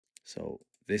So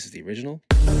this is the original.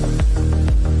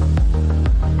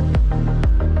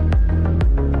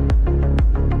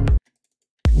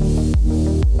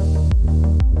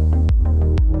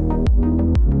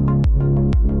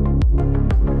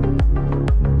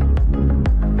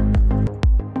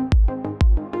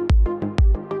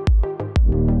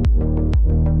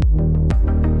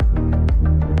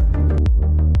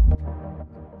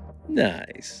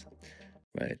 Nice.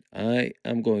 Right. I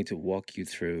am going to walk you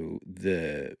through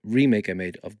the remake I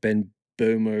made of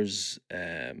Böhmer's.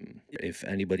 If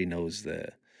anybody knows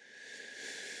the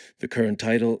current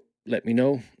title, let me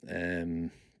know.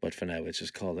 But for now, it's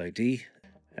just called ID.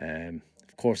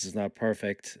 Of course, it's not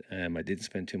perfect. I didn't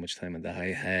spend too much time on the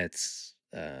hi-hats.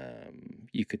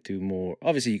 You could do more.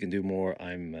 Obviously, you can do more.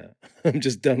 I'm I'm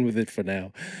just done with it for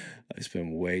now. I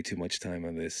spent way too much time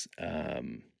on this.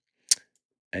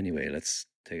 Anyway, let's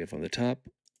take it from the top.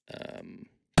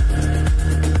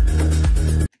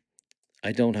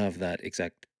 I don't have that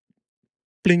exact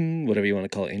bling, whatever you want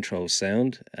to call it, intro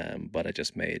sound, but I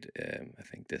just made, I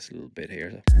think, this little bit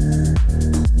here.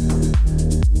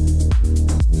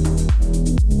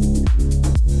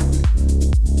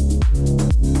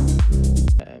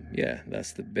 Yeah,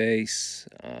 that's the bass.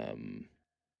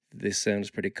 This sounds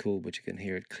pretty cool, but you can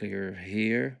hear it clear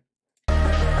here.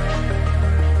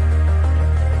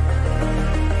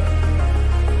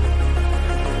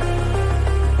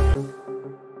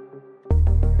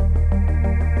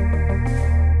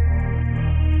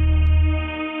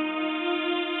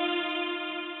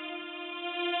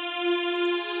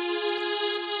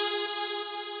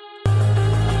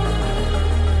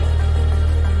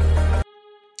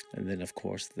 And then, of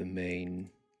course, the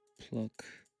main Pluck.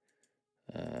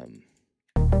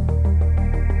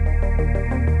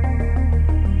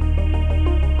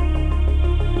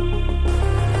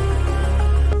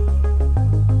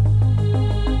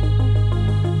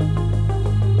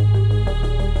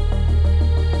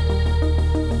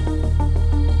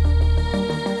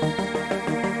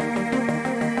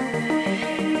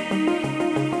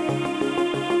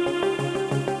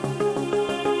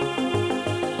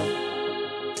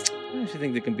 I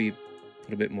think they can be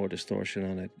put a bit more distortion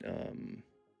on it,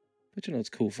 but you know, it's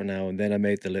cool for now. And then I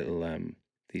made the little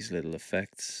these little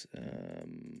effects.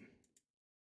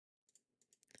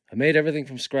 I made everything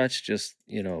from scratch. Just,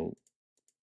 you know,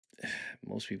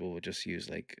 most people would just use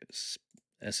like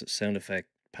sound effect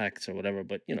packs or whatever,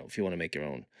 but you know, if you want to make your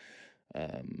own,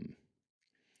 I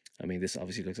mean, this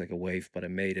obviously looks like a wave, but I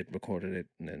made it, recorded it,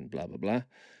 and then blah blah blah.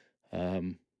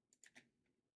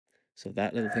 So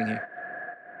that little thing here.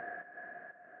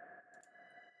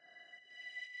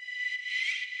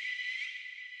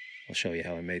 I'll show you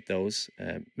how I made those.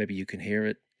 Maybe you can hear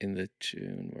it in the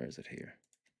tune. Where is it here?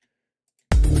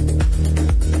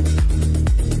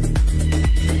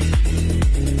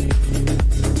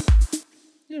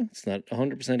 Yeah, it's not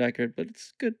 100% accurate, but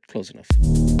it's good, close enough.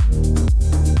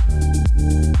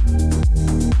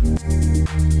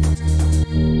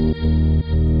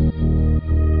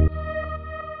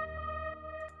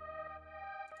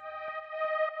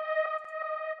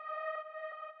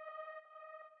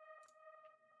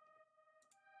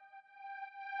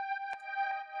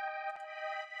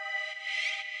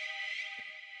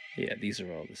 Yeah, these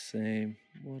are all the same.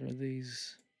 What are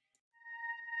these?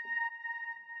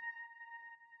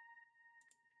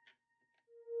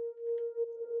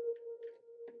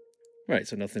 Right,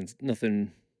 so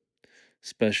nothing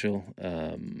special.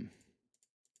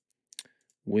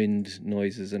 Wind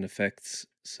noises and effects.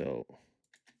 So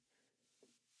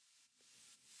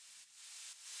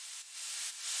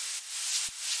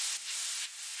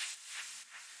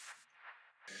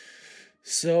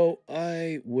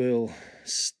I will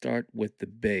start with the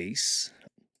bass.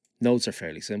 Notes are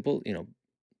fairly simple, you know,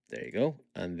 there you go.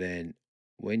 And then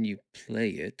when you play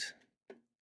it,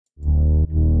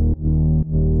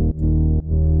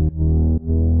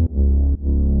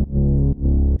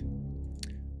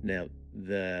 now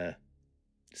the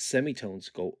semitones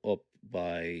go up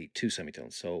by 2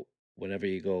 semitones. So whenever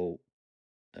you go,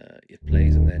 it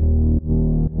plays and then.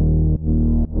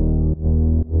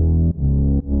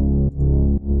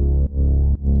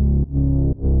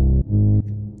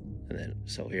 And then,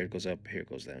 so here it goes up, here it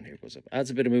goes down, here it goes up. Adds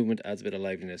a bit of movement, adds a bit of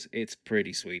liveliness. It's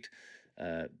pretty sweet.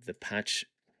 The patch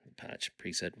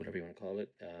preset, whatever you want to call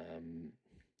it.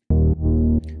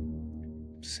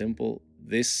 Simple.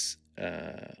 This,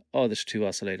 oh, there's 2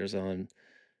 oscillators on.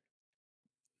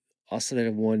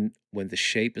 Oscillator 1, when the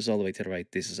shape is all the way to the right,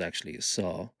 this is actually a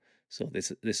saw. So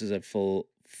this is a full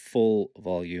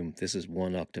volume. This is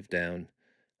 1 octave down.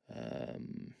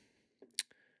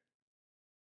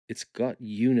 It's got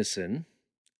unison,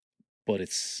 but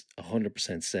it's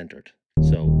 100% centered.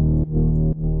 So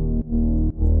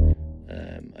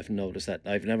I've noticed that.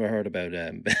 I've never heard about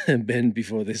Ben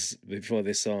before this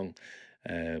song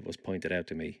was pointed out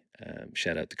to me.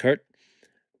 Shout out to Kurt.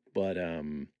 But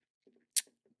I've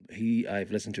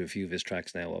listened to a few of his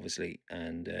tracks now, obviously,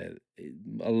 and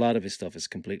a lot of his stuff is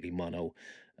completely mono.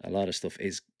 A lot of stuff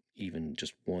is even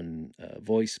just one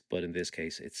voice, but in this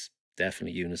case, it's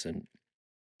definitely unison.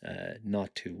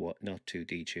 Not too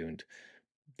detuned,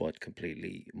 but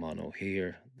completely mono.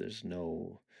 Here, there's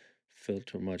no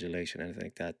filter modulation, anything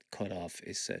like that. Cutoff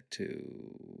is set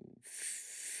to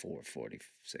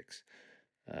 446.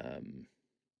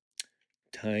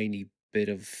 Tiny bit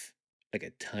of like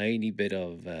a tiny bit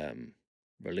of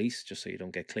release, just so you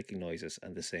don't get clicking noises,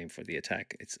 and the same for the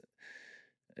attack. It's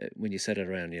when you set it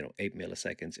around 8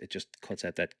 milliseconds, it just cuts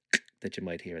out that that you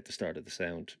might hear at the start of the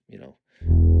sound.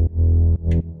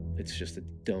 It's just a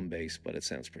dumb bass, but it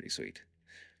sounds pretty sweet.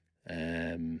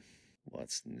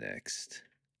 What's next?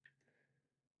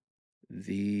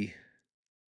 The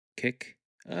kick.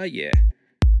 Yeah.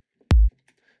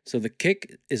 So the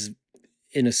kick is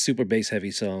in a super bass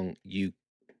heavy song. You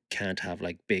can't have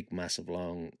like big, massive,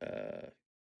 long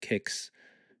kicks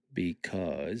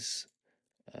because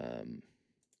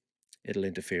it'll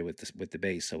interfere with the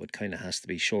bass. So it kind of has to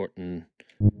be short and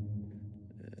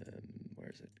where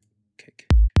is it? Kick.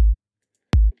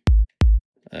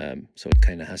 So it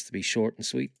kind of has to be short and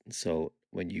sweet. So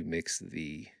when you mix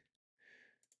the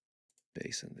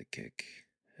bass and the kick,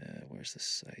 where's the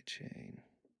side chain?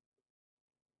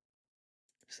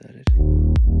 Is that it?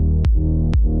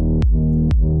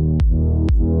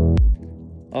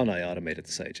 Oh no, I automated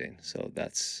the sidechain, so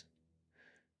it's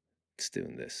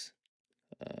doing this.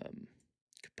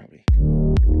 Could probably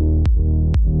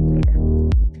whatever.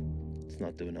 It's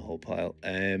not doing a whole pile.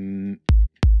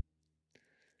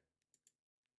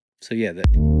 So yeah,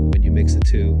 when you mix the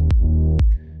two,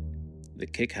 the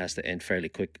kick has to end fairly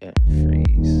quick.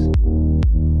 Freeze.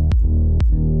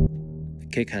 The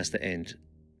kick has to end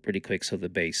pretty quick, so the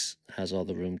bass has all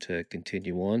the room to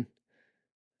continue on.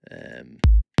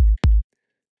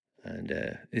 And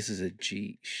this is a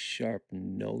G sharp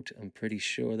note. I'm pretty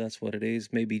sure that's what it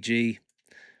is. Maybe G.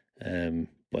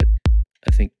 But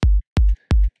I think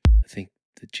the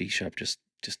G sharp just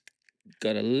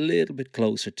got a little bit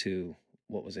closer to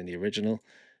what was in the original.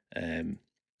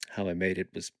 How I made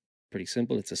it was pretty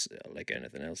simple. It's like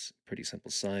anything else, pretty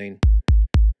simple sine.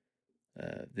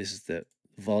 This is the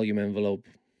volume envelope.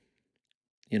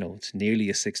 It's nearly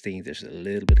a 16th. It's a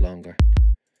little bit longer,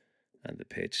 and the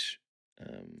pitch.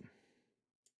 I've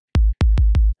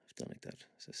done like that.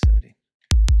 It's a 17.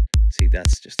 See,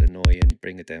 that's just annoying.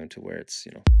 Bring it down to where it's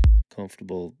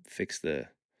comfortable. Fix the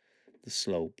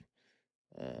slope.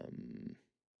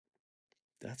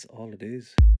 That's all it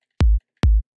is.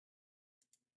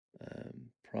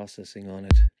 Processing on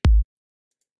it.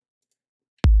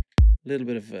 A little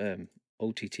bit of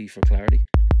OTT for clarity.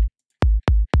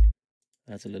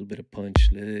 Adds a little bit of punch,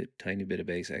 tiny bit of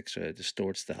bass extra.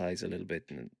 Distorts the highs a little bit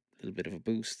and a little bit of a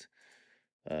boost.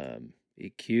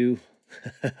 EQ,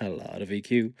 a lot of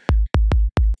EQ.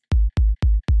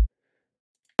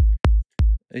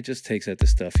 It just takes out the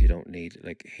stuff you don't need.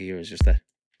 Like here is just that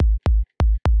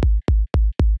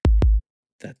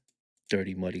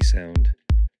dirty, muddy sound.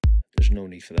 There's no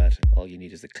need for that. All you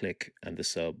need is the click and the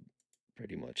sub,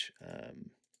 pretty much,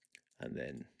 and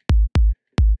then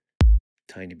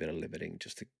tiny bit of limiting,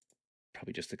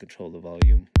 probably just to control the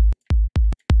volume.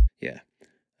 Yeah,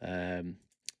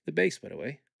 the bass, by the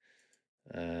way,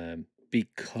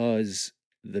 because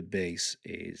the bass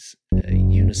is a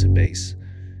unison bass.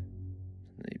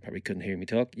 You probably couldn't hear me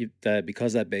talk.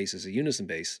 Because that bass is a unison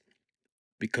bass,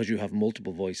 because you have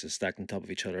multiple voices stacked on top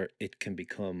of each other, it can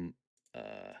become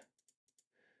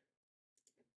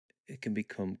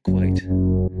quite.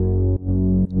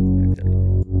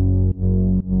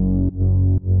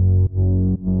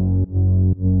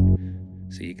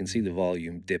 So you can see the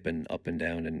volume dipping up and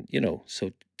down, and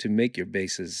so to make your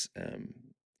basses,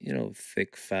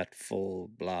 thick, fat, full,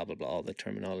 blah blah blah, all the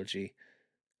terminology.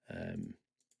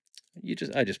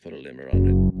 I just put a limiter on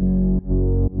it.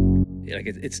 Like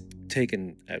it's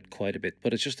taken out quite a bit,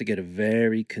 but it's just to get a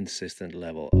very consistent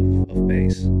level of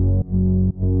bass.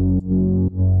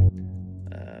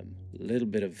 A little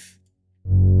bit of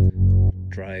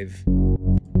drive,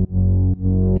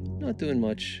 not doing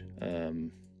much.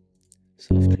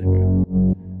 Soft cleaver.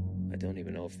 I don't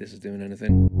even know if this is doing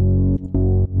anything.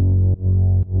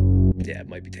 Yeah, it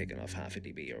might be taking off half a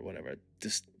dB or whatever.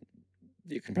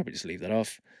 You can probably just leave that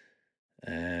off.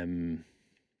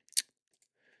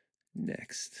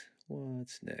 Next,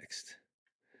 what's next?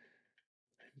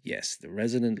 Yes, the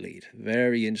resonant lead.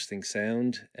 Very interesting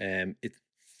sound.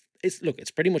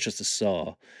 It's pretty much just a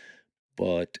saw,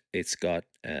 but it's got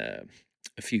a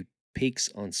few peaks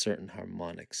on certain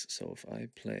harmonics. So if I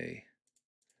play,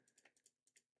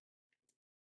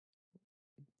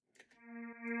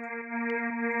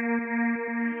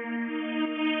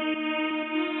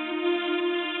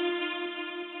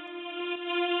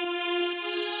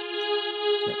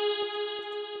 no,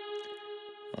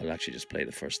 I'll actually just play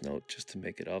the first note just to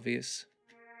make it obvious.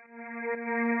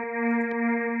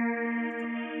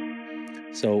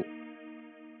 So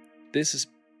this is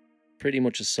pretty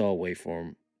much a saw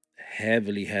waveform,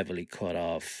 heavily cut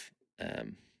off,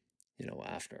 you know,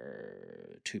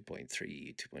 after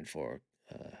 2.3, 2.4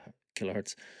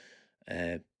 kilohertz.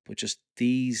 But just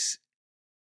these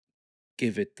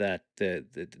give it that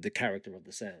the character of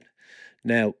the sound.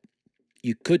 Now,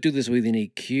 you could do this with an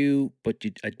EQ, but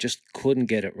I just couldn't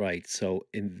get it right. So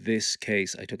in this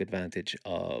case, I took advantage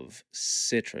of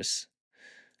Citrus,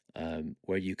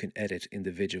 where you can edit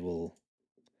individual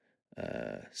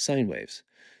sine waves.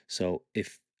 So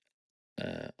if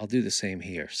I'll do the same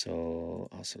here. So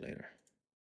oscillator.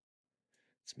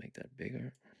 Let's make that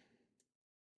bigger.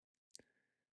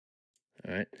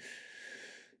 All right.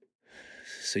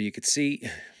 So you could see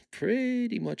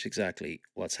pretty much exactly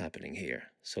what's happening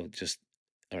here. So just,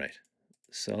 all right.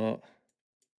 So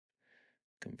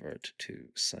convert to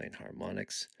sine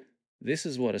harmonics. This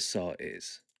is what a saw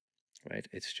is, right?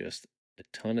 It's just a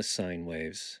ton of sine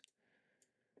waves.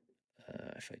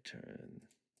 If I turn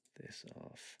this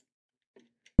off.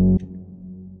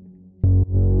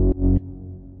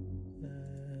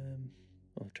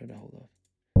 Turn the hold off.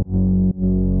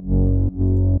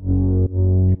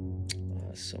 Oh,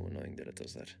 it's so annoying that it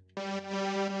does that.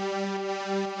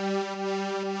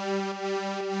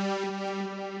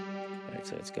 Right,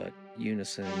 so it's got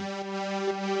unison. And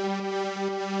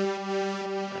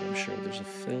I'm sure there's a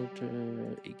filter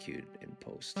EQ'd in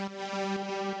post.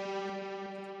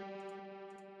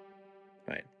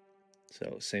 Right.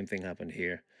 So same thing happened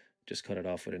here. Just cut it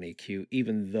off with an EQ,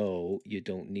 even though you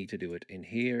don't need to do it in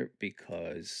here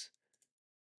because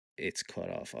it's cut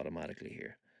off automatically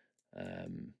here.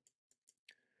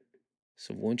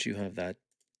 So once you have that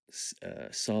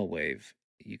saw wave,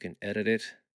 you can edit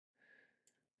it.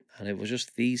 And it was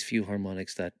just these few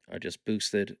harmonics that are just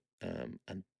boosted,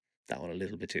 and that one a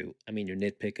little bit too. I mean, you're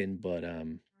nitpicking, but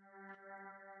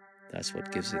that's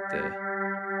what gives it the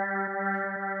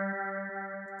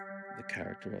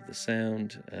character of the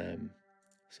sound.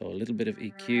 So a little bit of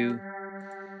EQ.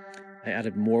 I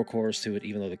added more chorus to it,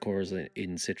 even though the chorus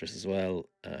in Citrus as well,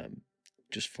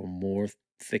 just for more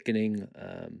thickening,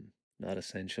 not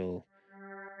essential.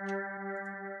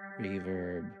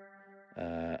 Reverb.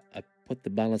 I put the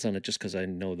balance on it just because I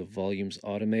know the volume's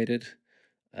automated,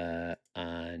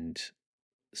 and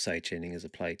sidechaining is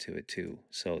applied to it too.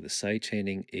 So the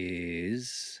sidechaining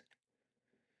is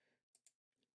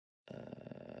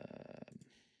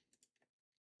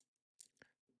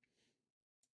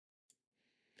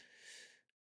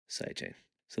sidechain.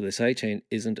 So the sidechain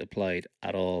isn't applied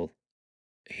at all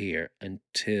here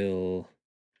until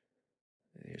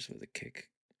here's with the kick.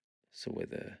 So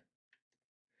with the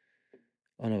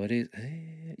oh no, it is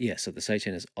yeah. So the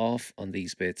sidechain is off on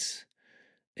these bits.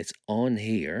 It's on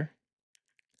here.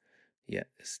 Yeah,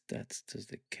 that's does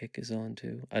the kick is on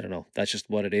too? I don't know. That's just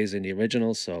what it is in the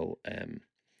original. So the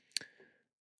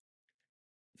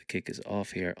kick is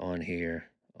off here, on here,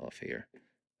 off here.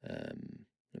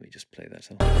 Let me just play that.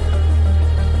 So.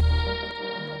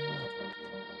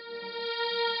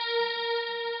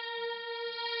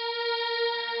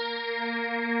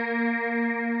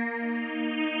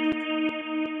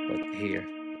 But here.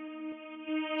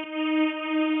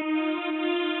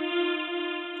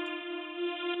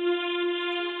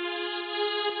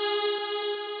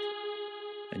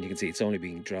 And you can see it's only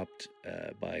being dropped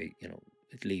by, you know,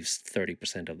 it leaves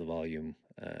 30% of the volume.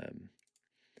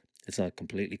 It's not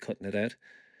completely cutting it out.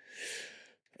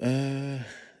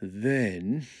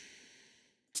 Then,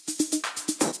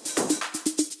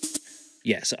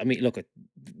 yeah, so I mean, look,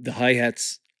 the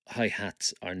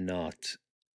hi-hats are not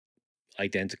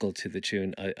identical to the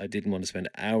tune. I didn't want to spend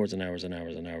hours and hours and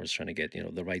hours and hours trying to get, you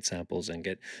know, the right samples and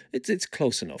get it's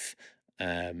close enough.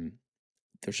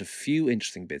 There's a few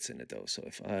interesting bits in it though. So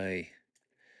if I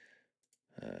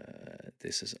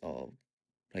this is all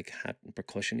like hat and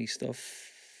percussion-y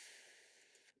stuff.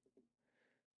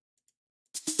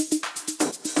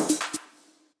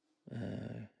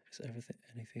 Is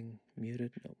anything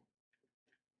muted? No.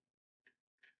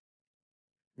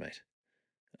 Right.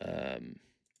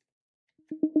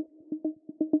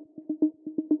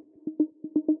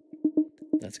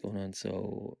 that's going on.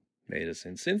 So made us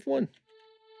in synth 1.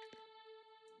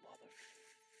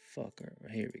 Motherfucker.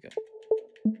 Here we go.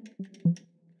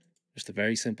 Just a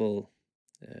very simple.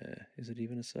 Is it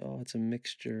even a saw? It's a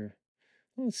mixture.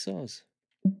 Oh, it's saws.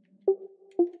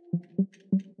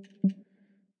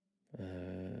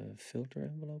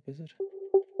 Filter envelope, is it?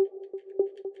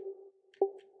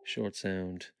 Short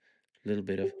sound, a little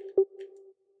bit of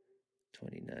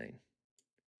 29.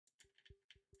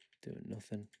 Doing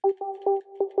nothing.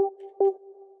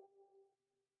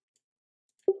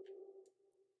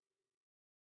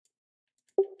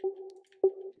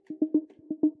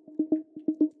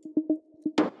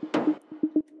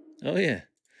 Oh yeah.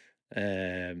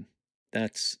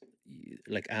 That's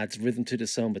like adds rhythm to the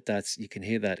song, but that's, you can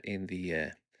hear that in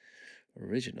the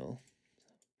original.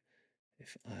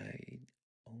 If I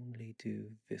only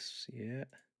do this, yeah.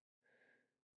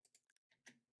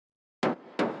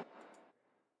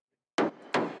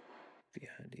 Be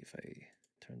handy if I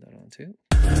turn that on too.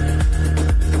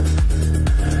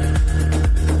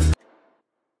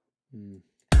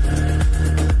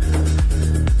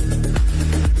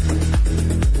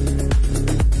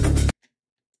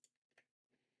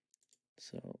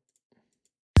 So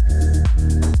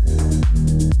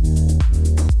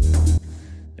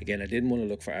again, I didn't want to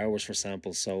look for hours for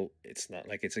samples, so it's not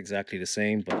like it's exactly the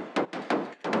same, but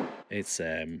it's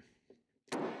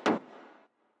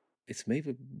made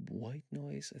with white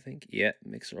noise, I think. Yeah,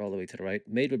 mixer all the way to the right.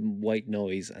 Made with white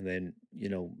noise, and then, you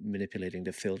know, manipulating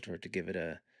the filter to give it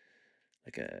a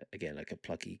like a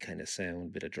plucky kind of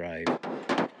sound, bit of drive.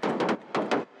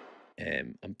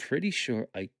 I'm pretty sure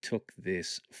I took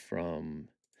this from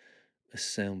a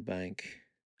sound bank.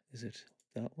 Is it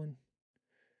that one?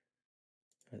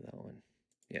 Or that one?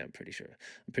 Yeah, I'm pretty sure.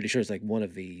 I'm pretty sure it's like one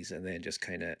of these, and then just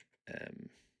kind of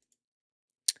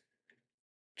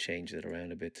change it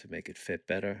around a bit to make it fit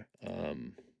better.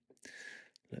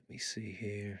 Let me see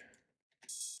here.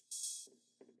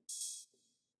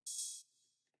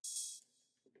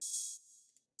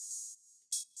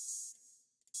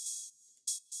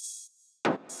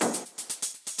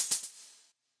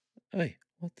 Hey,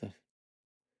 what the?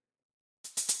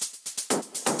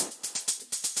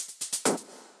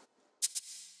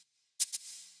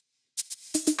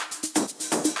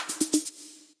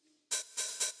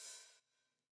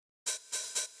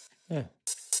 Oh,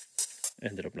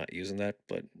 ended up not using that,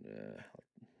 but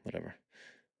whatever.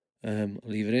 I'll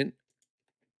leave it in.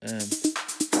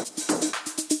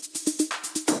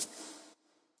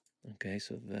 Okay,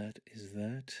 so that is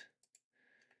that.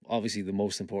 Obviously, the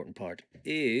most important part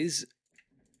is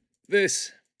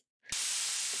this.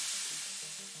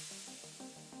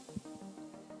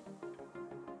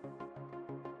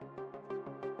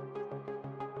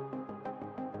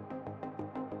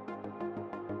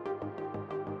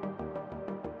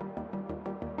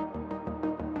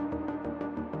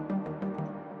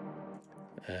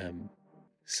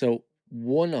 So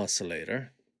one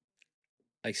oscillator.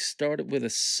 I started with a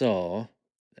saw.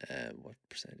 What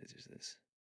percentage is this?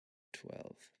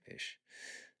 12-ish.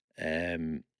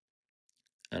 And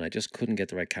I just couldn't get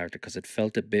the right character because it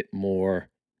felt a bit more.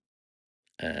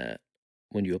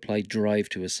 When you apply drive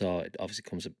to a saw, it obviously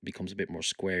becomes a bit more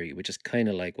squarey, which is kind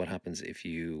of like what happens if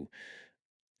you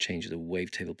change the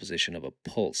wavetable position of a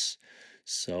pulse.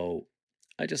 So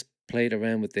I just played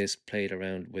around with this, played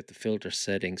around with the filter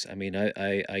settings. I mean,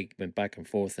 I went back and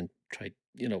forth and tried,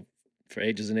 you know, for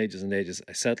ages and ages and ages.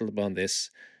 I settled upon this.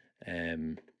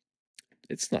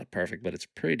 It's not perfect, but it's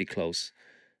pretty close.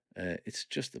 It's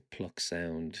just a Pluck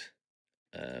sound.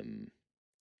 I'll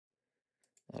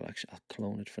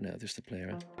clone it for now just to play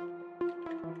around.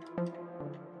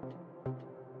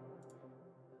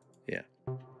 Yeah.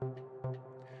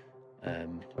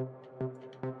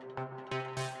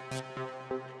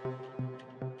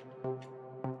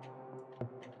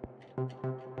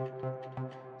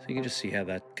 So you can just see how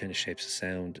that kind of shapes the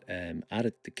sound.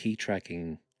 Added the key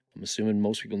tracking. I'm assuming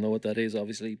most people know what that is,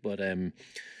 obviously, but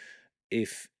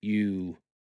if you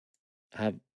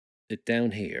have it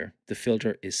down here, the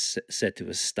filter is set to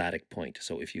a static point.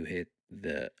 So if you hit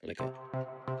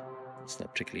it's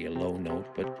not particularly a low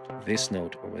note, but this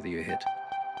note, or whether you hit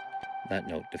that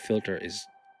note, the filter is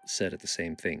set at the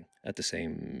same thing, at the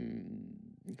same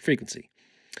frequency.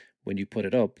 When you put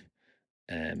it up,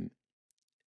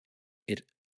 it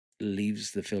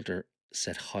leaves the filter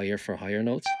set higher for higher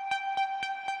notes.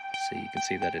 So you can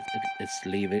see that it's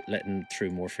letting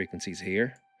through more frequencies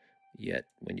here, yet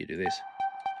when you do this.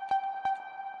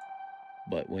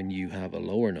 But when you have a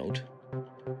lower note,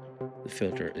 the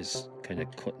filter is kind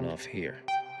of cutting off here,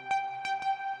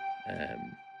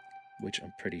 which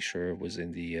I'm pretty sure was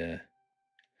in the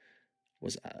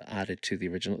was added to the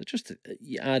original. Just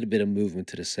you add a bit of movement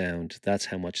to the sound. That's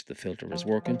how much the filter was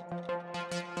working.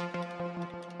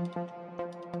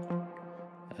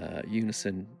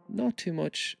 Unison, not too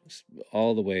much,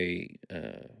 all the way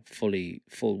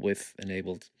full width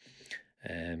enabled.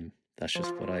 That's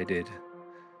just what I did.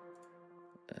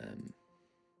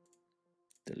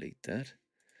 Delete that.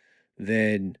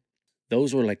 Then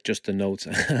those were like just the notes.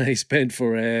 I spent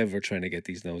forever trying to get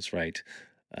these notes right,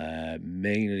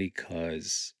 mainly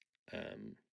because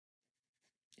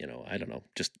you know, I don't know,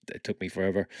 just it took me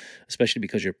forever, especially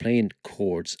because you're playing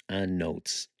chords and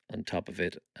notes on top of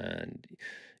it, and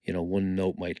you know, one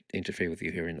note might interfere with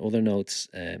you hearing other notes.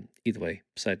 Either way,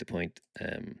 beside the point.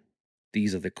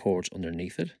 These are the chords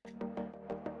underneath it.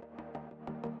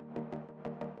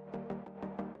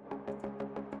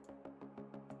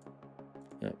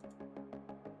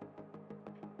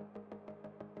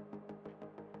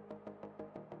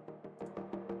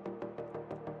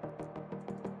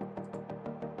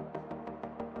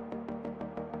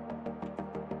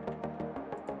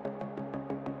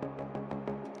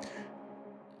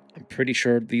 I'm pretty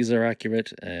sure these are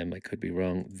accurate. I could be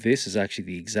wrong. This is actually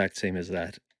the exact same as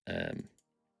that.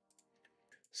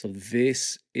 So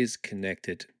this is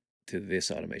connected to this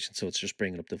automation. So it's just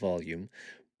bringing up the volume.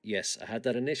 Yes, I had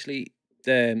that initially.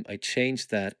 I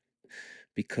changed that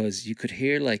because you could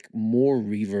hear like more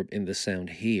reverb in the sound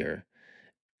here.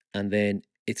 And then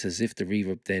it's as if the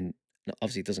reverb then,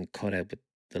 obviously it doesn't cut out, but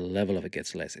the level of it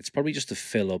gets less. It's probably just to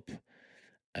fill up,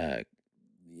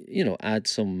 you know, add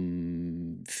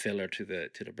some filler to the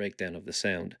breakdown of the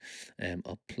sound.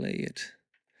 I'll play it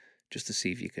just to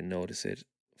see if you can notice it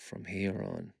from here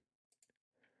on.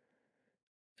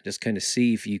 Just kind of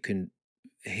see if you can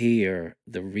hear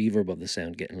the reverb of the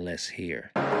sound getting less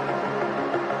here.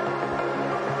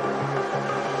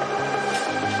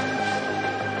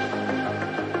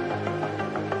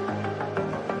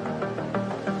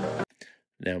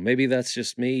 Now, maybe that's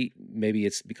just me. Maybe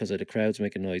it's because of the crowds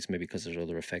making noise. Maybe because there's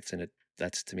other effects in it.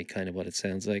 That's, to me, kind of what it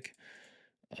sounds like.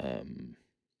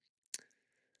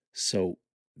 So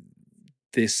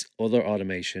this other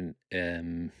automation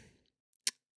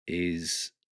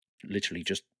is literally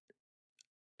just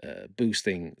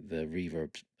boosting the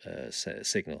reverb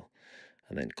signal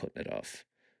and then cutting it off.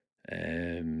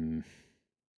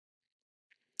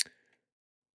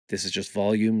 This is just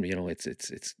volume. You know, it's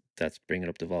that's bringing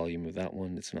up the volume of that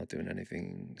one. It's not doing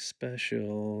anything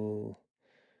special.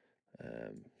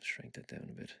 Shrink that down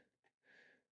a bit.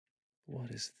 What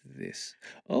is this?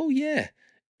 Oh yeah,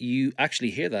 you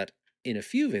actually hear that in a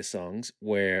few of his songs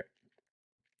where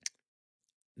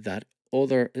that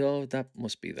other, oh, that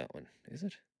must be that one, is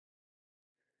it?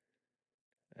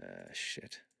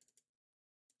 Shit.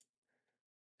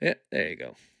 Yeah, there you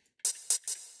go.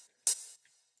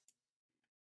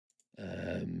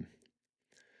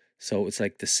 So it's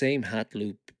like the same hat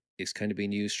loop is kind of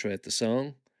being used throughout the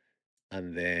song,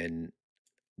 and then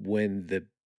when the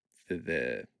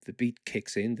beat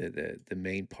kicks in, the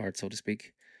main part, so to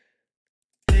speak.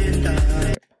 Hold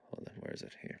on, where is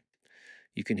it? Here.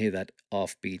 You can hear that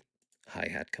offbeat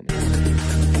hi-hat coming in.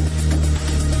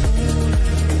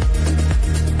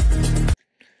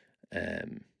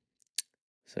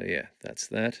 So yeah, that's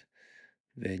that.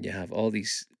 Then you have all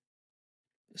these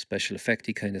special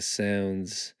effecty kind of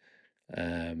sounds.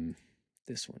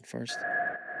 This one first.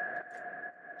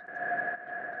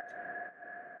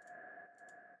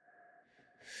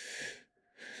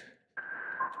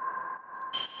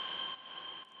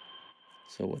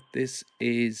 So what this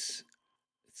is,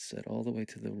 it's set all the way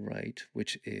to the right,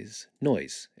 which is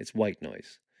noise. It's white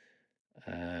noise.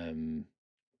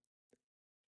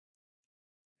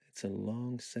 It's a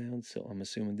long sound, so I'm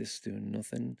assuming this is doing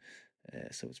nothing.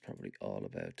 So it's probably all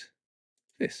about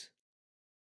this.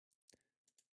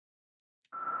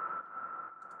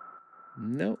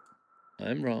 No,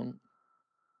 I'm wrong.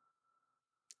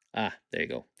 Ah, there you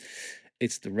go.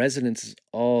 It's the resonance is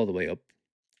all the way up,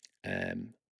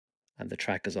 and the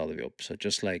track is all the way up. So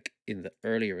just like in the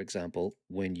earlier example,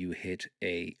 when you hit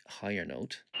a higher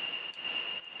note,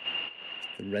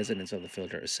 the resonance of the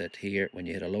filter is set here. When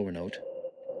you hit a lower note,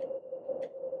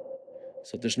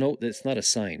 so it's not a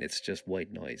sine. It's just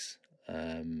white noise,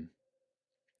 and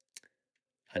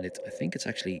I think it's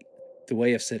actually the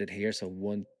way I've set it here. So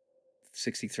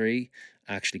 163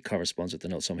 actually corresponds with the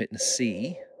note. So I'm hitting a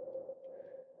C.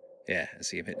 Yeah, I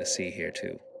see I'm hitting a C here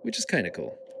too, which is kind of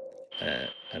cool.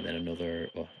 And then another,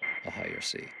 a higher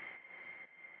C.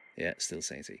 Yeah, still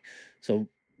saying C. So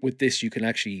with this, you can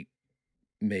actually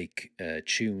make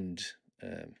tuned,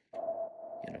 you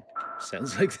know,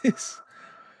 sounds like this.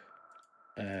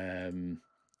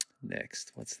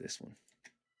 Next, what's this one?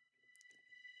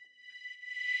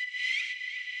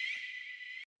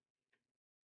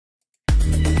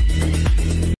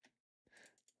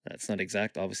 That's not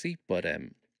exact, obviously, but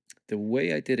the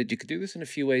way I did it, you could do this in a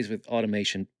few ways with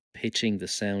automation, pitching the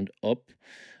sound up.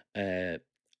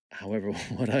 However,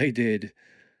 what I did,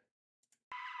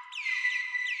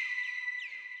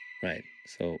 right,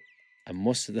 so I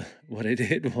must have, what I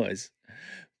did was,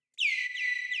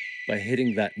 by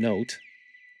hitting that note,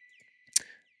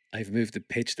 I've moved the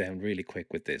pitch down really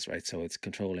quick with this, right? So it's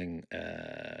controlling,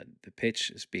 the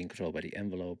pitch is being controlled by the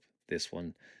envelope. This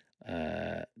one,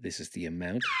 this is the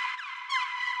amount.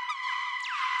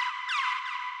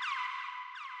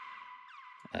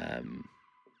 I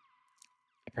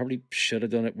probably should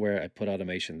have done it where I put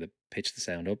automation to pitch the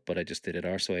sound up, but I just did it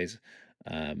arseways.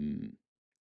 Yeah,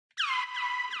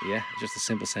 just a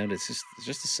simple sound. It's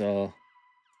just a saw,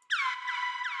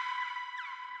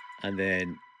 and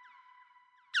then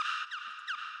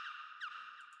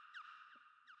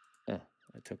oh,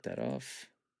 I took that off.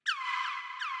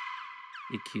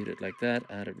 EQ'd it like that.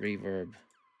 Added reverb.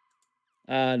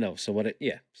 No. So what I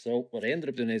ended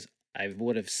up doing is I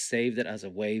would have saved it as a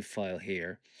wave file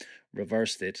here,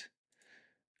 reversed it.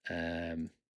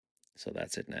 So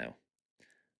that's it now.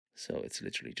 So it's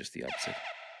literally just the opposite.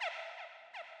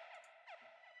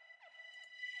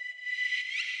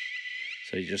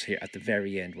 So you just hear at the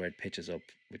very end where it pitches up,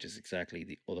 which is exactly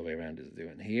the other way around as it's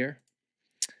doing here.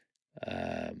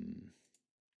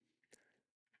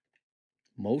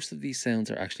 Most of these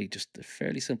sounds are actually just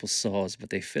fairly simple saws, but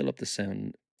they fill up the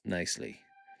sound nicely.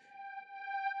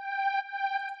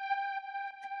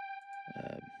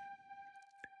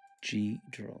 G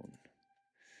drone.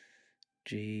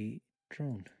 G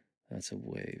drone. That's a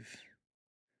wave.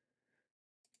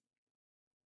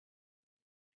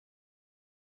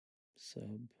 Sub.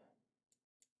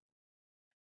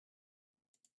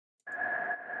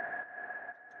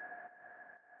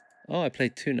 Oh, I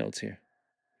played 2 notes here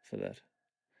for that.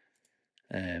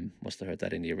 Must have heard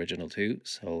that in the original too.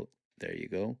 So there you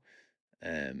go.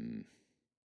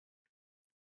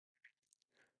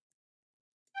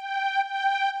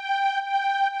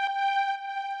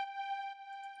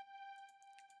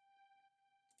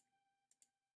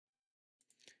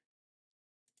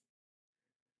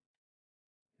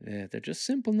 Yeah, they're just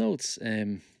simple notes.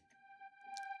 You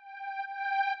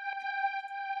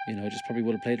know, just probably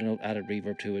would have played a note, added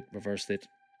reverb to it, reversed it.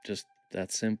 Just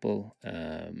that simple.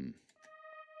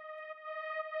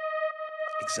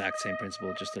 Exact same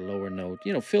principle, just a lower note.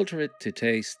 You know, filter it to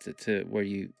taste, to where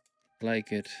you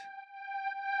like it.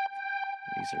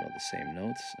 These are all the same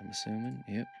notes, I'm assuming.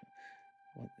 Yep.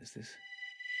 What is this?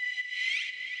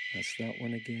 That's that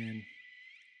one again.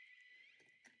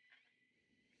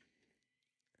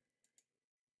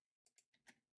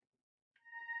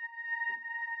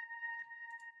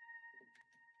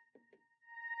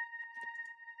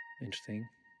 Interesting.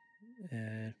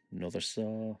 Another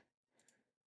saw.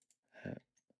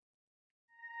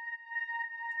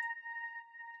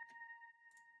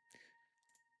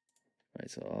 Right,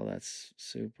 so all that's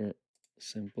super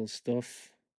simple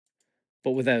stuff,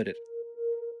 but without it.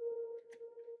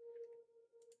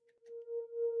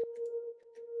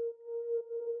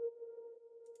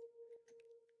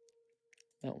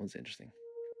 That one's interesting.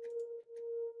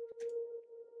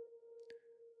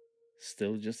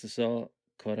 Still just a saw,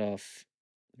 cut off,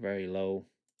 very low.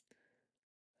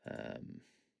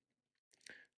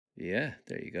 Yeah,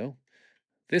 there you go.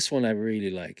 This one I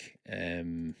really like.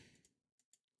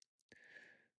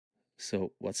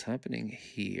 So what's happening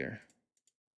here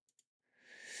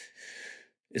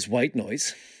is white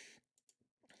noise,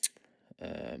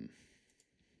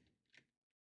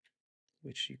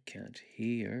 which you can't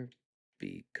hear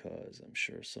because I'm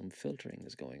sure some filtering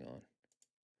is going on.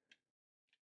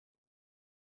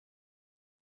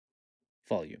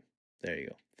 Volume. There you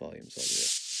go. Volume's over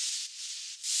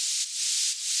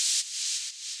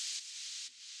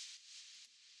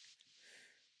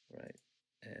there. Right.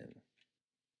 And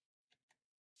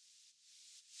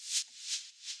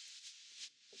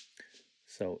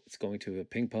so it's going to a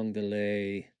ping pong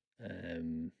delay,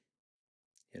 you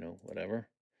know, whatever.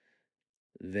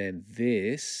 Then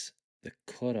this, the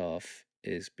cutoff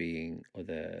is being, or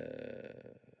the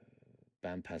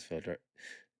bandpass filter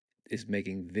is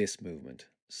making this movement.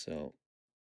 So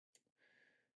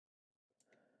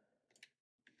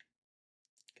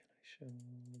can I show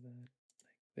that like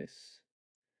this?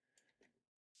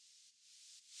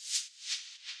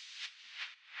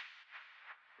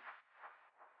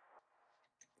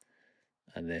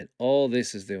 And then all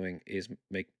this is doing is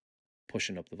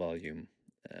pushing up the volume.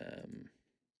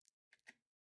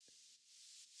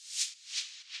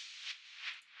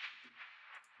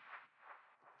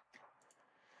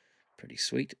 Pretty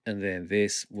sweet. And then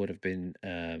this would have been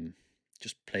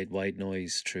just played white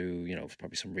noise through, you know,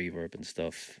 probably some reverb and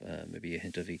stuff, maybe a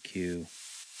hint of EQ.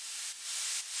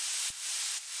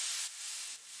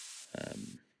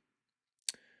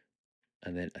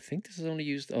 And then I think this is only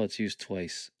used, oh, it's used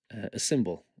twice. A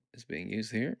cymbal is being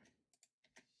used here.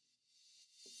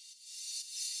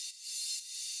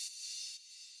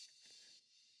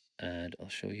 And I'll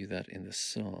show you that in the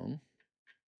song.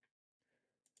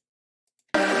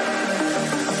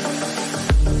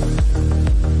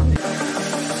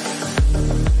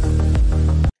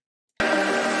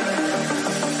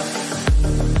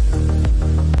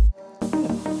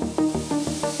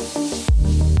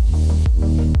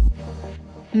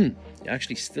 You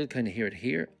actually still kind of hear it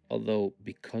here, although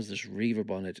because there's reverb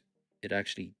on it, it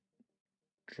actually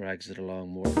drags it along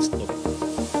more.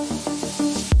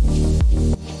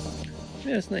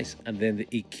 Yeah, it's nice. And then the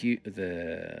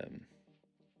EQ,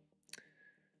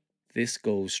 this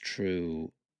goes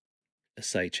through a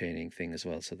sidechaining thing as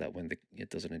well, so that when it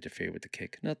doesn't interfere with the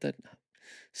kick. Not that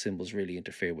cymbals really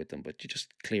interfere with them, but you just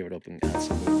clear it up and add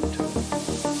some movement to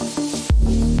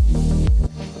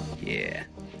it. Yeah.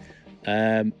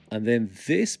 And then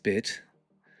this bit.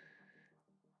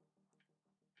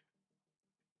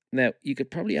 Now, you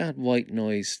could probably add white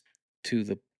noise to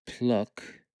the pluck,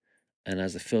 and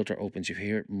as the filter opens, you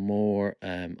hear it more.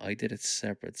 I did it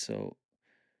separate, so.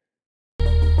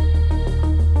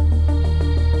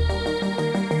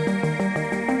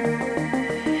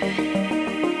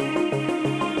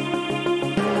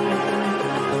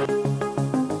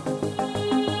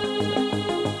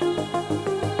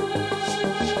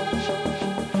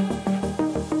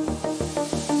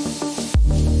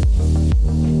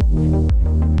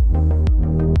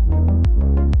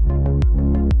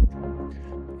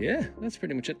 Yeah, that's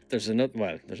pretty much it. There's another,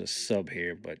 well, there's a sub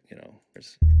here, but you know,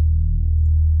 there's.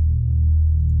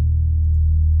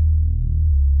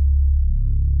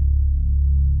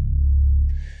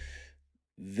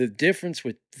 The difference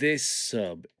with this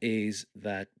sub is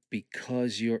that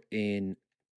because you're in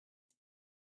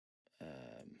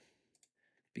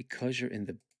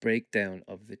the breakdown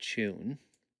of the tune,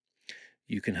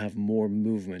 you can have more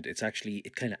movement. It's actually,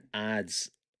 it kind of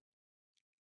adds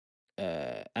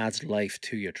life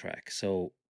to your track.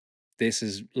 So this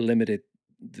is limited,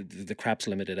 the crap's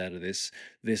limited out of this.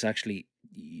 This actually,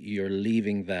 you're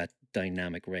leaving that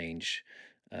dynamic range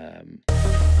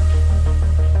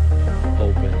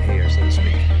open here, so to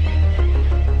speak.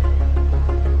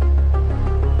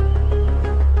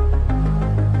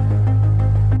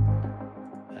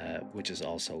 Which is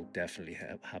also definitely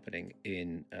happening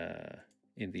in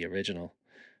the original.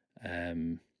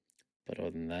 But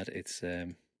other than that, it's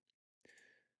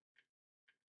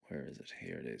where is it?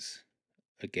 Here it is.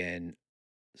 Again,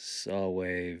 saw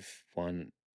wave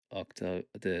 1 octave,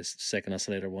 the second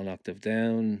oscillator 1 octave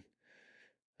down.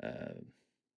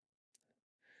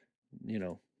 You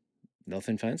know,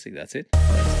 nothing fancy. That's it.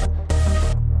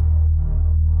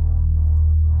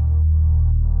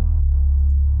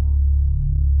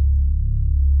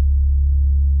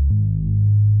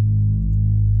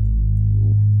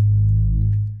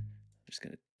 Just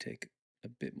going to take a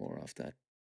bit more off that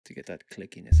to get that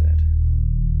clickiness out.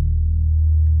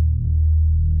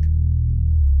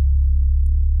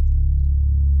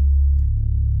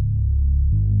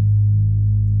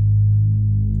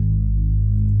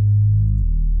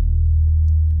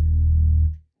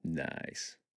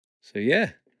 Nice. So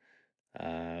yeah,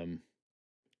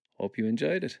 hope you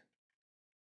enjoyed it.